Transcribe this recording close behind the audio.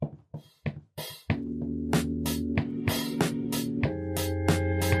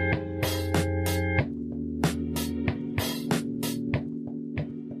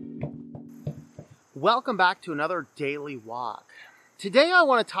Welcome back to another daily walk. Today I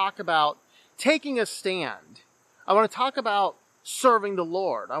want to talk about taking a stand. I want to talk about serving the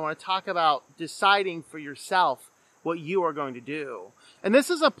Lord. I want to talk about deciding for yourself what you are going to do. And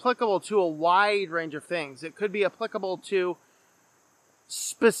this is applicable to a wide range of things. It could be applicable to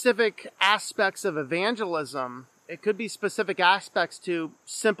specific aspects of evangelism. It could be specific aspects to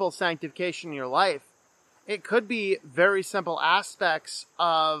simple sanctification in your life. It could be very simple aspects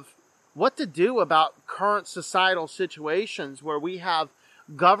of what to do about current societal situations where we have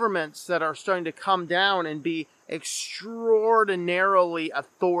governments that are starting to come down and be extraordinarily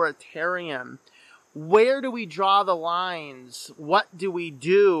authoritarian. Where do we draw the lines? What do we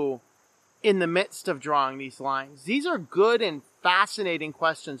do in the midst of drawing these lines? These are good and fascinating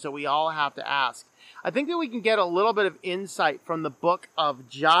questions that we all have to ask. I think that we can get a little bit of insight from the book of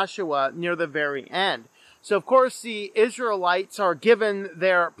Joshua near the very end. So, of course, the Israelites are given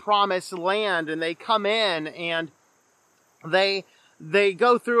their promised land, and they come in, and they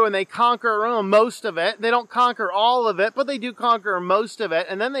go through and they conquer most of it. They don't conquer all of it, but they do conquer most of it.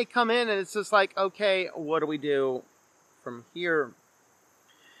 And then they come in, and it's just like, okay, what do we do from here?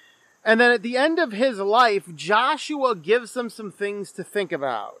 And then at the end of his life, Joshua gives them some things to think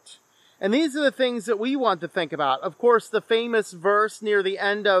about. And these are the things that we want to think about. Of course, the famous verse near the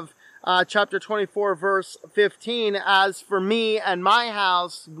end of chapter 24, verse 15, as for me and my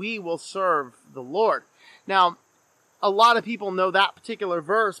house, we will serve the Lord. Now, a lot of people know that particular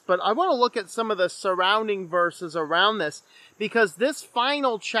verse, but I want to look at some of the surrounding verses around this, because this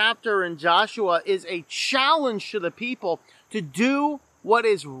final chapter in Joshua is a challenge to the people to do what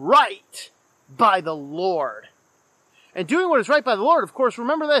is right by the Lord. And doing what is right by the Lord, of course,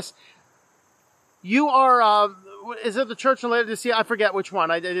 remember this. You are, is it the church in Laodicea? I forget which one.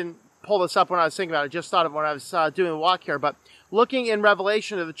 I didn't pull this up when I was thinking about it. I just thought of it when I was doing the walk here. But looking in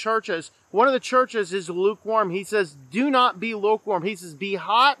Revelation of the churches, one of the churches is lukewarm. He says, do not be lukewarm. He says, be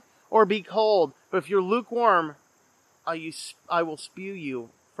hot or be cold. But if you're lukewarm, I will spew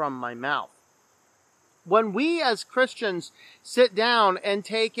you from my mouth. When we as Christians sit down and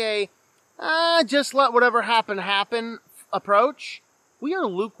take a just let whatever happen approach, we are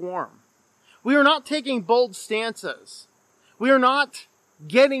lukewarm. We are not taking bold stances. We are not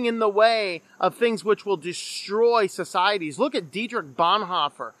getting in the way of things which will destroy societies. Look at Dietrich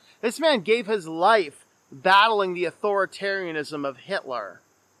Bonhoeffer. This man gave his life battling the authoritarianism of Hitler.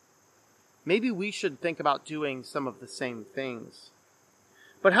 Maybe we should think about doing some of the same things.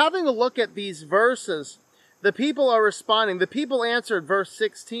 But having a look at these verses, the people are responding. The people answered, verse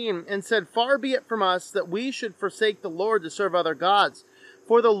 16, and said, far be it from us that we should forsake the Lord to serve other gods.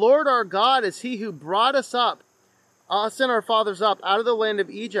 For the Lord our God is he who brought us and our fathers up out of the land of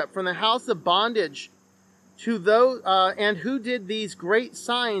Egypt, from the house of bondage, to those, and who did these great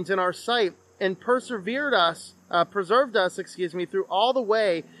signs in our sight, and preserved us, through all the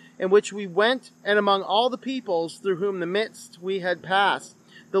way in which we went, and among all the peoples through whom the midst we had passed.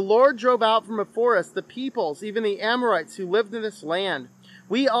 The Lord drove out from before us the peoples, even the Amorites who lived in this land.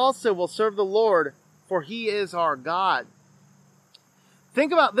 We also will serve the Lord, for he is our God.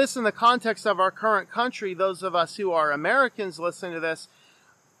 Think about this in the context of our current country, those of us who are Americans listening to this.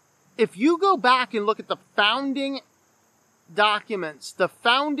 If you go back and look at the founding documents, the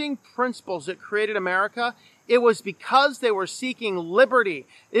founding principles that created America, it was because they were seeking liberty.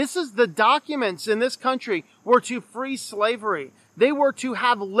 The documents in this country were to free slavery. They were to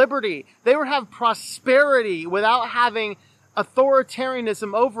have liberty. They were to have prosperity without having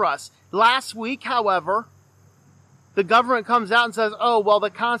authoritarianism over us. Last week, however, the government comes out and says,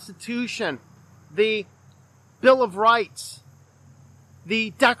 the Constitution, the Bill of Rights, the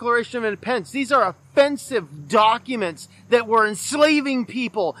Declaration of Independence, these are offensive documents that were enslaving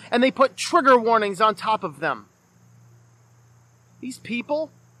people, and they put trigger warnings on top of them. These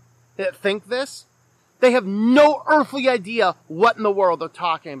people that think this, they have no earthly idea what in the world they're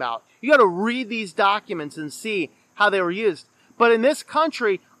talking about. You got to read these documents and see how they were used. But in this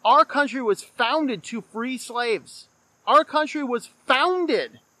country, our country was founded to free slaves. Our country was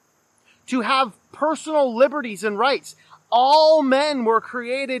founded to have personal liberties and rights. All men were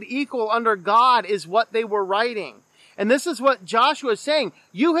created equal under God is what they were writing. And this is what Joshua is saying.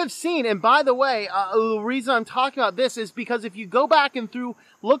 You have seen, and by the way, the reason I'm talking about this is because if you go back and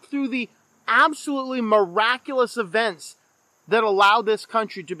look through the absolutely miraculous events that allowed this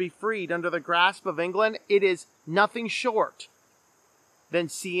country to be freed under the grasp of England, it is nothing short than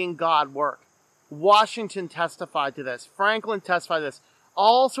seeing God work. Washington testified to this. Franklin testified to this.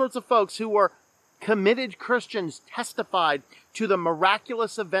 All sorts of folks who were committed Christians testified to the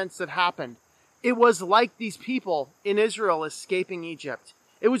miraculous events that happened. It was like these people in Israel escaping Egypt.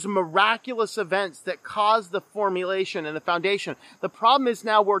 It was miraculous events that caused the formulation and the foundation. The problem is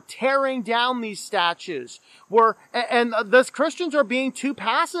now we're tearing down these statues. And those Christians are being too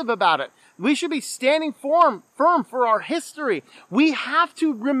passive about it. We should be standing firm for our history. We have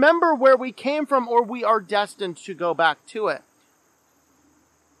to remember where we came from, or we are destined to go back to it.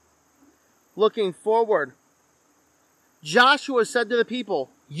 Looking forward, Joshua said to the people,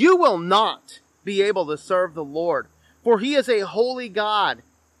 "You will not be able to serve the Lord, for he is a holy God.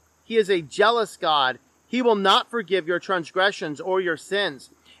 He is a jealous God. He will not forgive your transgressions or your sins.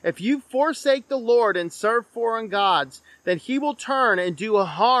 If you forsake the Lord and serve foreign gods, then he will turn and do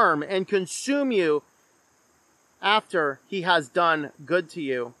harm and consume you after he has done good to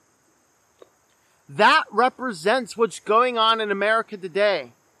you." That represents what's going on in America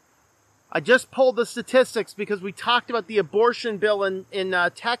today. I just pulled the statistics because we talked about the abortion bill in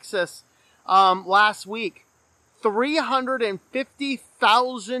Texas last week.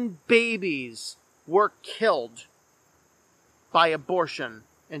 350,000 babies were killed by abortion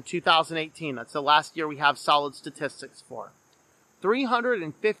in 2018. That's the last year we have solid statistics for.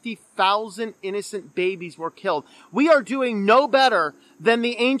 350,000 innocent babies were killed. We are doing no better than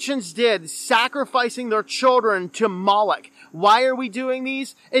the ancients did, sacrificing their children to Moloch. Why are we doing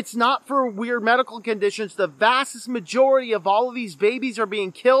these? It's not for weird medical conditions. The vast majority of all of these babies are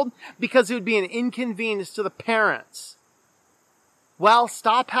being killed because it would be an inconvenience to the parents. Well,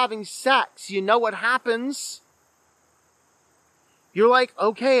 stop having sex. You know what happens. You're like,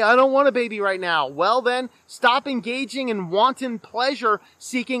 okay, I don't want a baby right now. Well then, stop engaging in wanton pleasure,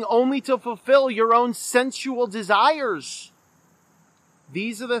 seeking only to fulfill your own sensual desires.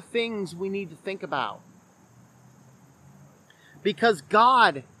 These are the things we need to think about. Because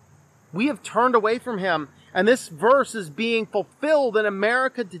God, we have turned away from Him, and this verse is being fulfilled in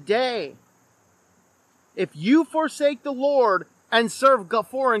America today. If you forsake the Lord and serve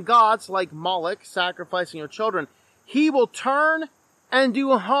foreign gods like Moloch, sacrificing your children, He will turn and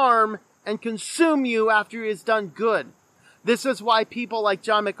do harm and consume you after he has done good. This is why people like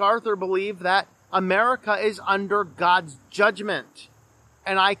John MacArthur believe that America is under God's judgment.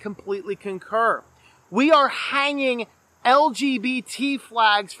 And I completely concur. We are hanging LGBT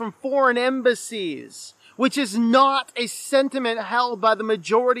flags from foreign embassies, which is not a sentiment held by the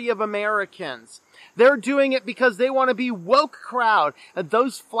majority of Americans. They're doing it because they want to be woke crowd. And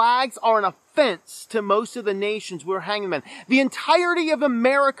those flags are an offense to most of the nations we're hanging them in. The entirety of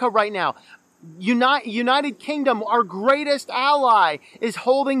America right now, United Kingdom, our greatest ally, is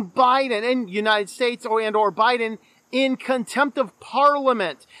holding Biden in United States or Biden in contempt of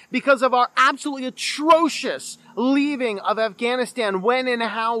Parliament because of our absolutely atrocious leaving of Afghanistan when and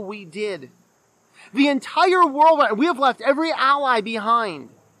how we did. The entire world, we have left every ally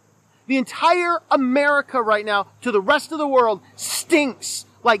behind. The entire America right now to the rest of the world stinks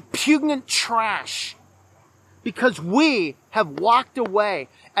like pungent trash because we have walked away.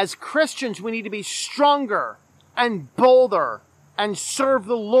 As Christians, we need to be stronger and bolder and serve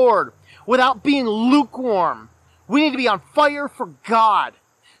the Lord without being lukewarm. We need to be on fire for God,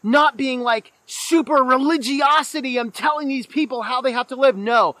 not being like super religiosity. I'm telling these people how they have to live.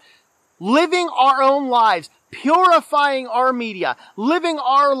 No, living our own lives, purifying our media, living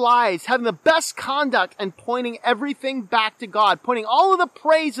our lives, having the best conduct, and pointing everything back to God, pointing all of the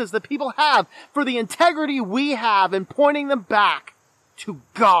praises that people have for the integrity we have and pointing them back to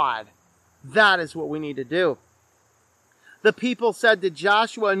God. That is what we need to do. The people said to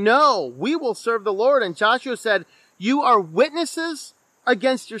Joshua, "No, we will serve the Lord." And Joshua said, "You are witnesses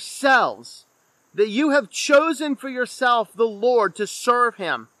against yourselves that you have chosen for yourself the Lord to serve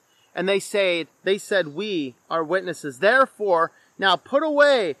Him." And they said, "We are witnesses. Therefore, now put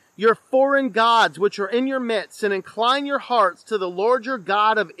away your foreign gods which are in your midst and incline your hearts to the Lord your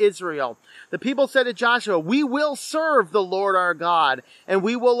God of Israel." The people said to Joshua, "We will serve the Lord our God and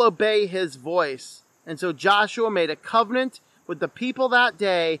we will obey His voice." And so Joshua made a covenant with the people that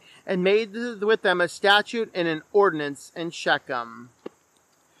day and made with them a statute and an ordinance in Shechem.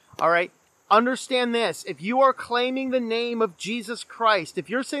 All right. Understand this. If you are claiming the name of Jesus Christ, if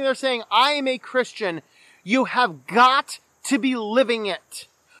you're sitting there saying, "I am a Christian," you have got to be living it.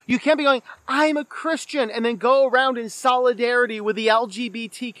 You can't be going, "I'm a Christian," and then go around in solidarity with the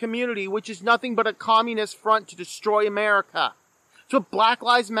LGBT community, which is nothing but a communist front to destroy America. That's what Black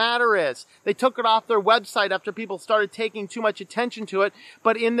Lives Matter is. They took it off their website after people started taking too much attention to it.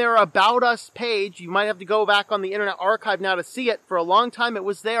 But in their About Us page, you might have to go back on the Internet Archive now to see it. For a long time, it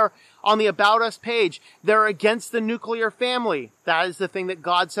was there on the About Us page. They're against the nuclear family. That is the thing that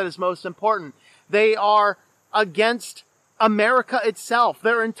God said is most important. They are against America itself.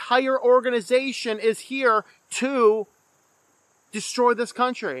 Their entire organization is here to destroy this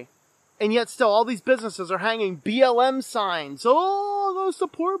country. And yet still all these businesses are hanging BLM signs. Oh, those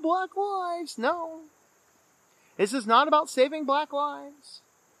support black lives. No. This is not about saving black lives.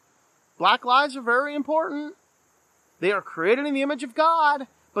 Black lives are very important. They are created in the image of God.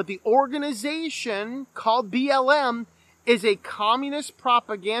 But the organization called BLM is a communist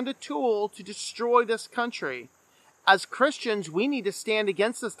propaganda tool to destroy this country. As Christians, we need to stand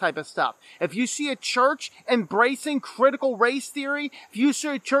against this type of stuff. If you see a church embracing critical race theory, if you see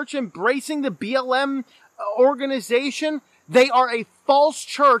a church embracing the BLM organization, they are a false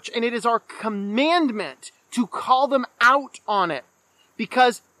church, and it is our commandment to call them out on it.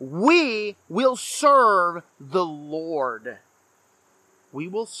 Because we will serve the Lord. We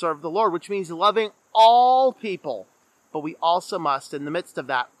will serve the Lord, which means loving all people. But we also must, in the midst of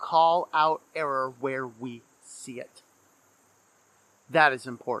that, call out error where we see it. That is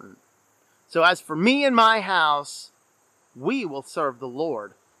important. So as for me and my house, we will serve the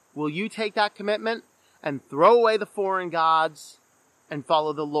Lord. Will you take that commitment and throw away the foreign gods and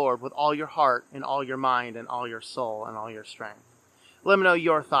follow the Lord with all your heart and all your mind and all your soul and all your strength? Let me know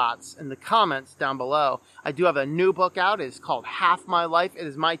your thoughts in the comments down below. I do have a new book out. It is called Half My Life. It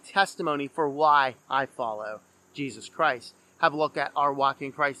is my testimony for why I follow Jesus Christ. Have a look at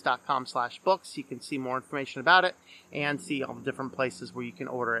ourwalkinchrist.com/books. You can see more information about it and see all the different places where you can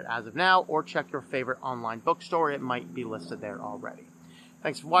order it as of now, or check your favorite online bookstore. It might be listed there already.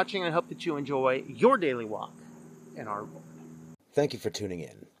 Thanks for watching, and I hope that you enjoy your daily walk in our Lord. Thank you for tuning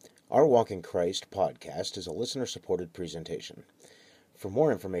in. Our Walk in Christ podcast is a listener-supported presentation. For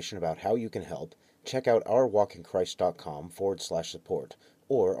more information about how you can help, check out ourwalkinchrist.com/support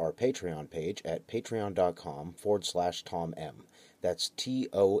or our Patreon page at patreon.com/TomM. That's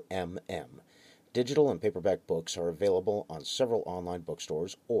TOMM. Digital and paperback books are available on several online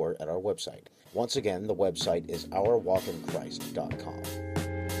bookstores or at our website. Once again, the website is ourwalkinchrist.com.